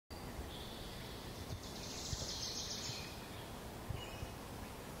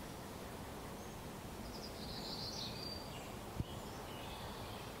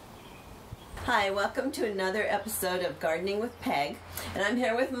Hi, welcome to another episode of Gardening with Peg, and I'm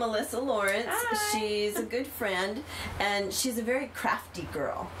here with Melissa Lawrence. Hi. She's a good friend, and she's a very crafty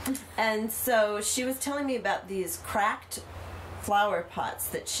girl. And so she was telling me about these cracked flower pots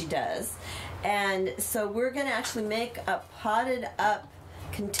that she does, and so we're going to actually make a potted up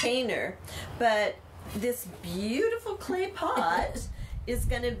container, but this beautiful clay pot is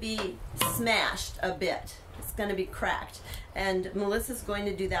going to be smashed a bit. It's going to be cracked, and Melissa's going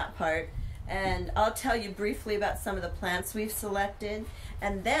to do that part. And I'll tell you briefly about some of the plants we've selected,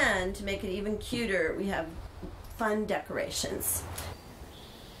 and then to make it even cuter, we have fun decorations.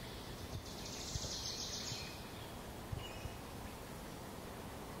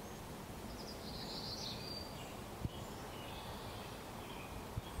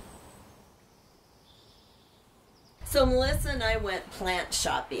 So Melissa and I went plant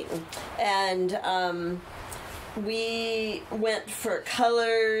shopping, and we went for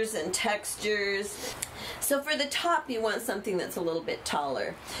colors and textures. So for the top, you want something that's a little bit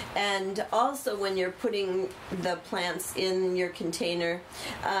taller. And also when you're putting the plants in your container,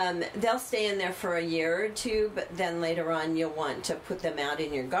 they'll stay in there for a year or two, but then later on you'll want to put them out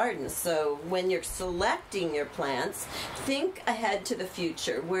in your garden. So when you're selecting your plants, think ahead to the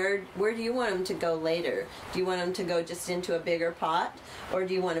future. Where do you want them to go later? Do you want them to go just into a bigger pot, or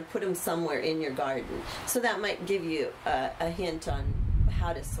do you want to put them somewhere in your garden? So that might give you a hint on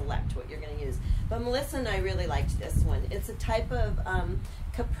how to select what you're going to use. But Melissa and I really liked this one. It's a type of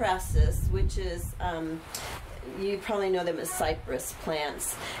Cupressus, which is, you probably know them as cypress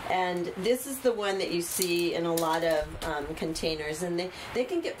plants. And this is the one that you see in a lot of containers. And they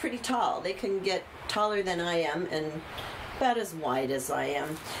can get pretty tall. They can get taller than I am and about as wide as I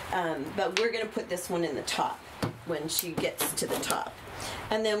am. But we're going to put this one in the top when she gets to the top.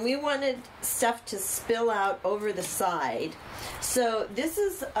 And then we wanted stuff to spill out over the side. So this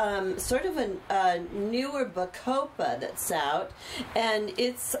is sort of a newer Bacopa that's out, and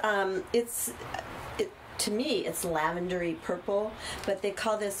to me it's lavendery purple, but they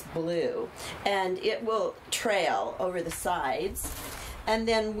call this blue, and it will trail over the sides. And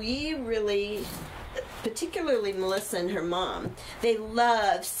then we really, particularly Melissa and her mom, they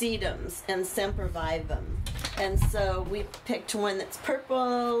love sedums and sempervivum. And so we picked one that's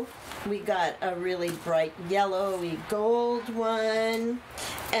purple. We got a really bright yellowy gold one.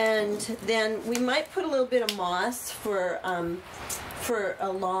 And then we might put a little bit of moss for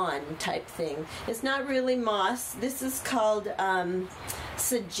a lawn type thing. It's not really moss. This is called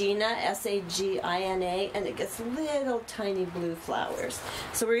Sagina, S-A-G-I-N-A, and it gets little tiny blue flowers.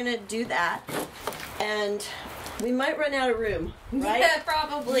 So we're going to do that. And we might run out of room, right? Yeah,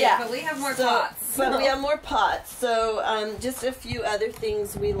 probably. Yeah. But we have more pots. But we have more pots. So just a few other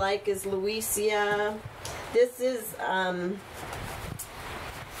things we like is Lewisia. This is a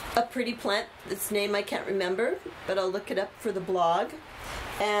pretty plant. Its name I can't remember, but I'll look it up for the blog.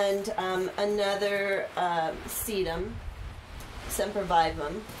 And another sedum,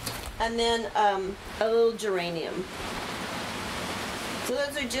 sempervivum. And then a little geranium. So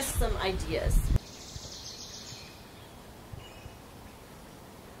those are just some ideas.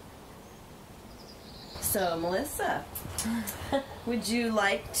 So, Melissa, would you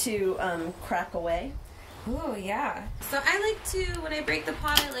like to crack away? Oh, yeah. So I like to, when I break the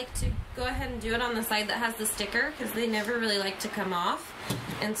pot, I like to go ahead and do it on the side that has the sticker, because they never really like to come off.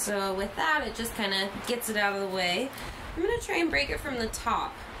 And so with that, it just kind of gets it out of the way. I'm going to try and break it from the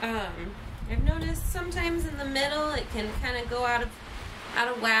top. I've noticed sometimes in the middle it can kind of go out of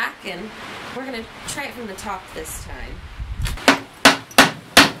whack, and we're going to try it from the top this time.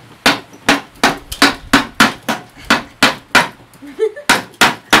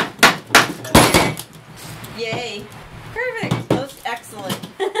 Yay. Perfect. That was excellent.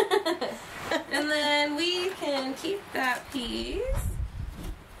 And then we can keep that piece,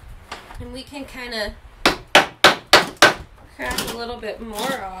 and we can kind of crack a little bit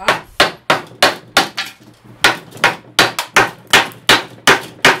more off.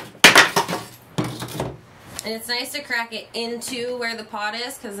 And it's nice to crack it into where the pot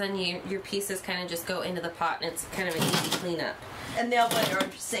is, because then your pieces kind of just go into the pot, and it's kind of an easy cleanup. And they'll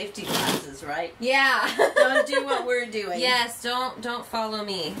wear safety glasses, right? Yeah. Don't do what we're doing. Yes, don't follow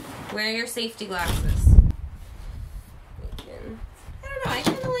me. Wear your safety glasses. I don't know, I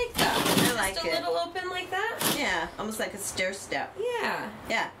kind of like that. I like it. Just a little open like that? Yeah, almost like a stair step. Yeah.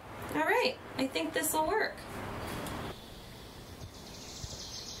 Yeah. All right, I think this will work.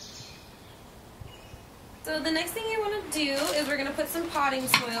 So the next thing I want to do is we're going to put some potting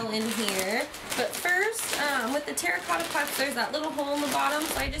soil in here. But first, with the terracotta pots, there's that little hole in the bottom.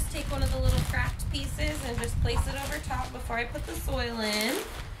 So I just take one of the little cracked pieces and just place it over top before I put the soil in.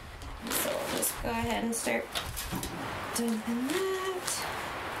 So we'll just go ahead and start dumping that.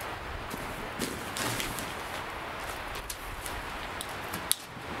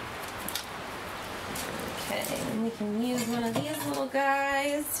 Okay, and we can use one of these little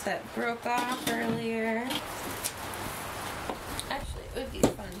guys that broke off earlier. Actually, it would be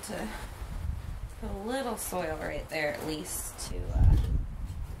fun to put a little soil right there at least to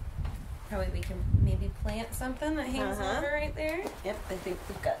probably we can maybe plant something that hangs over right there. Yep, I think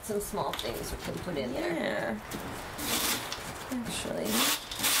we've got some small things we can put in there. Yeah, actually.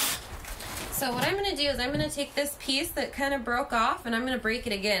 So what I'm going to do is I'm going to take this piece that kind of broke off and I'm going to break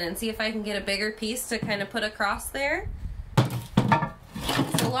it again and see if I can get a bigger piece to kind of put across there.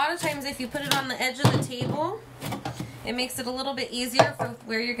 So a lot of times if you put it on the edge of the table, it makes it a little bit easier for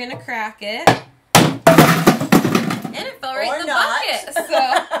where you're going to crack it. And it fell right in the bucket. So,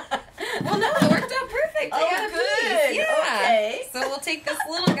 well, no, it worked out perfect. I got a piece. Yeah. Okay. So we'll take this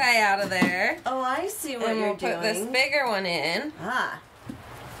little guy out of there. Oh, I see what you're doing. And we'll put this bigger one in. Ah.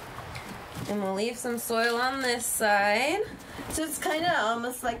 And we'll leave some soil on this side. So it's kind of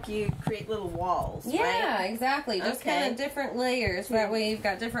almost like you create little walls, yeah, right? exactly. Just Okay. kind of different layers. That way you've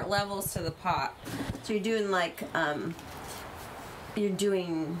got different levels to the pot. So you're doing like, you're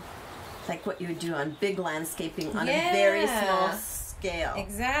doing like what you would do on big landscaping on a very small scale.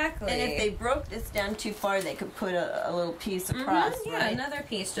 Exactly. And if they broke this down too far, they could put a little piece across, yeah, right? another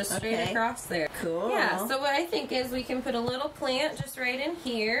piece just straight across there. Cool. Yeah, so what I think is we can put a little plant just right in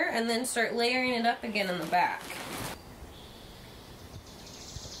here and then start layering it up again in the back.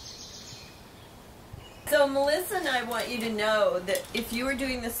 So Melissa and I want you to know that if you were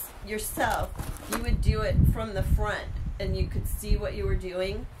doing this yourself, you would do it from the front and you could see what you were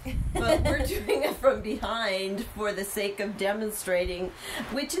doing. But we're doing it from behind for the sake of demonstrating,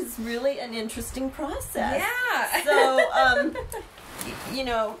 which is really an interesting process. Yeah. So, you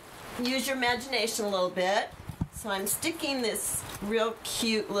know, use your imagination a little bit. So I'm sticking this real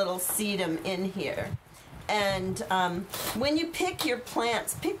cute little sedum in here. And when you pick your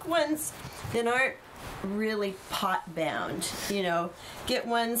plants, pick ones that aren't really pot bound. You know, get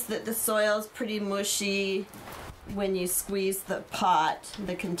ones that the soil's pretty mushy when you squeeze the pot,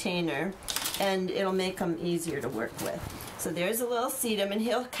 the container, and it'll make them easier to work with. So there's a little sedum, and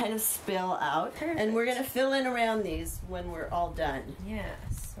he'll kind of spill out. Perfect. And we're going to fill in around these when we're all done. Yeah,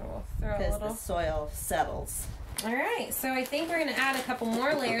 so we'll throw a Because little... the soil settles. All right, so I think we're going to add a couple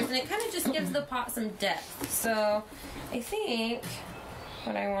more layers, and it kind of just gives the pot some depth. So I think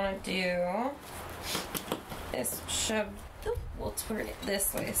what I want to do is shove, we'll turn it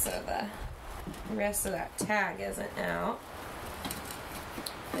this way so the rest of that tag isn't out.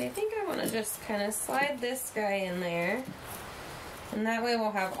 But I think I want to just kind of slide this guy in there, and that way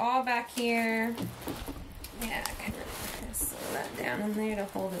we'll have all back here. Yeah, kind of slow that down in there to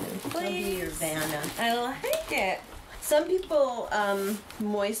hold it in place. That'll be your Vanna. I like it. Some people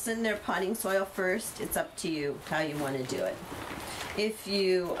moisten their potting soil first. It's up to you how you want to do it. If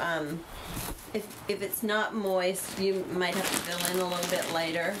you if it's not moist, you might have to fill in a little bit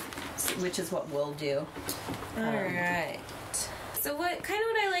later, which is what we'll do. All right. So what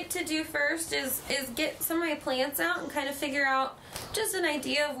I like to do first is get some of my plants out and kind of figure out just an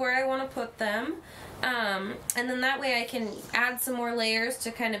idea of where I want to put them. And then that way I can add some more layers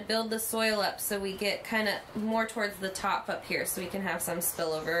to kind of build the soil up so we get kind of more towards the top up here so we can have some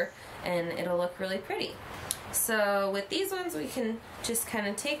spillover and it'll look really pretty. So with these ones we can just kind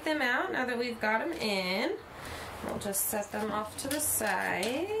of take them out now that we've got them in. We'll just set them off to the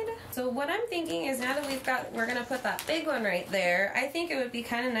side. So what I'm thinking is now that we're gonna put that big one right there, I think it would be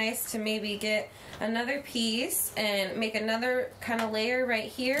kind of nice to maybe get another piece and make another kind of layer right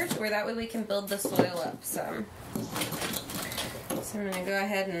here to where that way we can build the soil up some. So I'm gonna go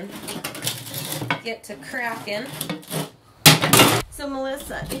ahead and get to cracking. So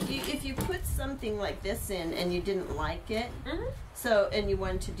Melissa, if you put something like this in and you didn't like it, and you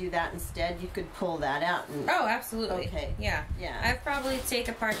wanted to do that instead, you could pull that out. And, oh, absolutely. Okay. Yeah. Yeah. I've probably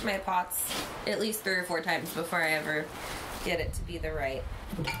taken apart my pots at least 3 or 4 times before I ever get it to be the right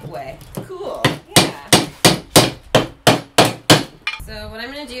way. Cool. Yeah. So what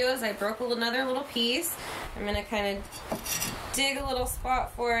I'm going to do is I broke another little piece. I'm going to kind of dig a little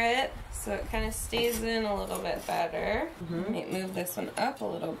spot for it so it kind of stays in a little bit better. Might move this one up a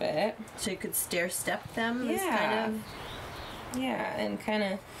little bit. So you could stair step them. Yeah. Yeah, and kind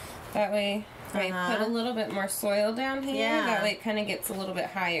of that way I put a little bit more soil down here. Yeah. That way it kind of gets a little bit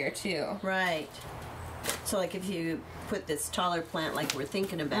higher too. Right. So like if you put this taller plant like we're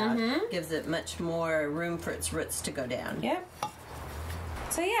thinking about, gives it much more room for its roots to go down. Yep.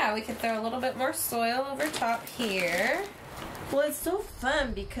 So yeah, we could throw a little bit more soil over top here. Well, it's so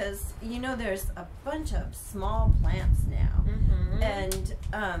fun because, you know, there's a bunch of small plants now. And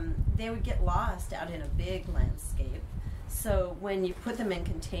they would get lost out in a big landscape. So when you put them in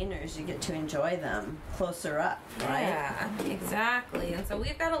containers, you get to enjoy them closer up, right? Yeah, exactly. And so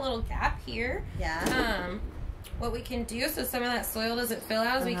we've got a little gap here. Yeah. What we can do so some of that soil doesn't fill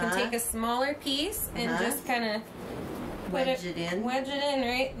out is we can take a smaller piece and just kind of wedge it in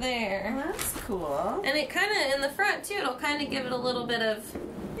right there. Oh, that's cool. And it kind of, in the front too, it'll kind of give it a little bit of,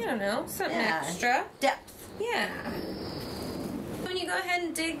 I don't know, something extra. Depth. Yeah. When you go ahead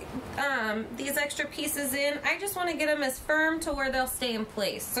and dig these extra pieces in, I just want to get them as firm to where they'll stay in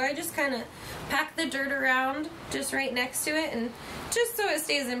place. So I just kind of pack the dirt around just right next to it, and just so it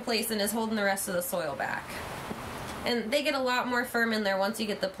stays in place and is holding the rest of the soil back. And they get a lot more firm in there once you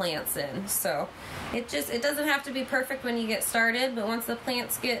get the plants in. So it doesn't have to be perfect when you get started, but once the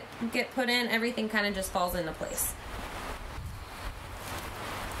plants get put in, everything kind of just falls into place.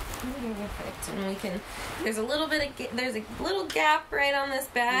 Perfect. And we can. There's a little gap right on this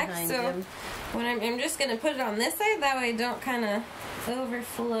back. Behind so him. when I'm just gonna put it on this side, that way I don't kind of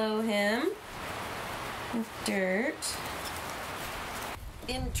overflow him with dirt.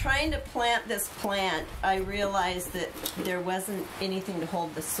 In trying to plant this plant, I realized that there wasn't anything to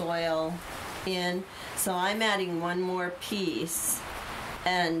hold the soil in, so I'm adding one more piece,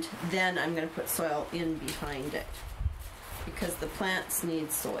 and then I'm going to put soil in behind it, because the plants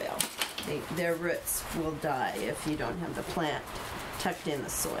need soil. Their roots will die if you don't have the plant tucked in the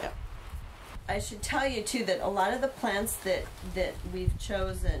soil. I should tell you too that a lot of the plants that we've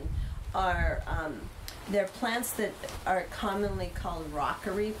chosen are they're plants that are commonly called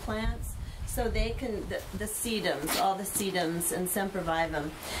rockery plants. So they can, the sedums, all the sedums and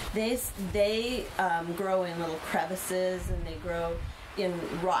sempervivum, they grow in little crevices, and they grow in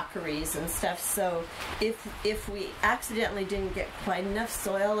rockeries and stuff. So if we accidentally didn't get quite enough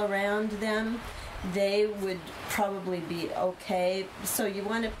soil around them, they would probably be okay. So you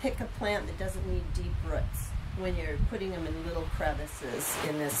want to pick a plant that doesn't need deep roots when you're putting them in little crevices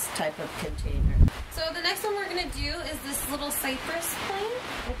in this type of container. So the next one we're going to do is this little cypress plant.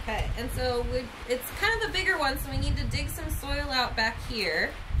 Okay, and so it's kind of the bigger one, so we need to dig some soil out back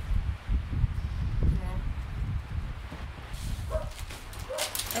here.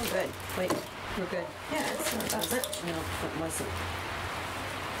 Oh, good. Wait, we're good. Yeah, it's not that much. No, it wasn't.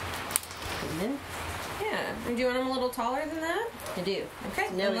 And then? Yeah. And do you want them a little taller than that? I do. Okay.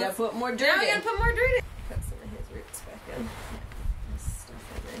 Now we gotta put more dirt in. Now we gotta put more dirt in. Put some of his roots back in. This stuff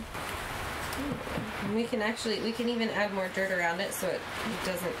in there. And we can even add more dirt around it so it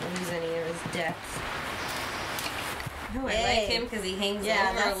doesn't lose any of his depth. Oh, I like him because he hangs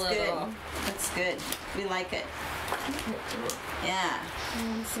over a little. Good. That's good. We like it. Yeah.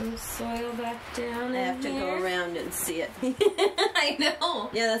 And some soil back down. I have to go around and see it. I know.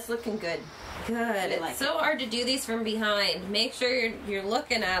 Yeah, that's looking good. Good. It's so hard to do these from behind. Make sure you're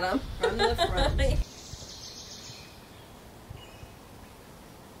looking at them from the front.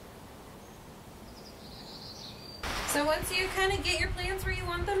 So once you kind of get your plants where you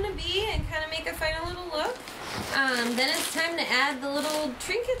want them to be and kind of make a final little look, then it's time to add the little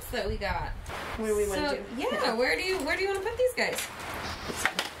trinkets that we got. What do we want to do? Yeah, where do you want to put these guys?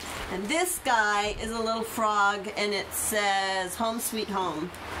 And this guy is a little frog, and it says "Home Sweet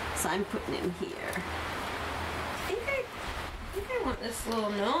Home," so I'm putting him here. I think I want this little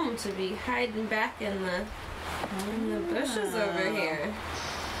gnome to be hiding back in the bushes over here.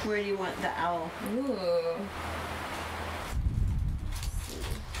 Where do you want the owl? Ooh.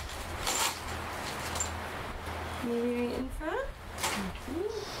 Maybe right in front?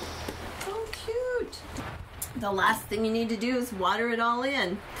 Oh, cute. The last thing you need to do is water it all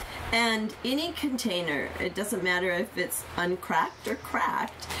in. And any container, it doesn't matter if it's uncracked or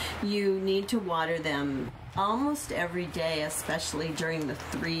cracked, you need to water them almost every day, especially during the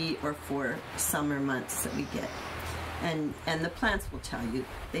 3 or 4 summer months that we get. And the plants will tell you,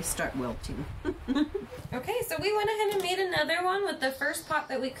 they start wilting. Okay, so we went ahead and made another one with the first pot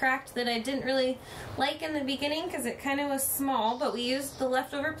that we cracked that I didn't really like in the beginning because it kind of was small, but we used the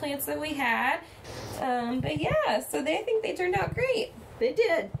leftover plants that we had. But yeah, so I think they turned out great. They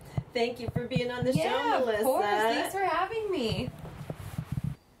did. Thank you for being on the show, Melissa. Yeah, of course. Thanks for having me.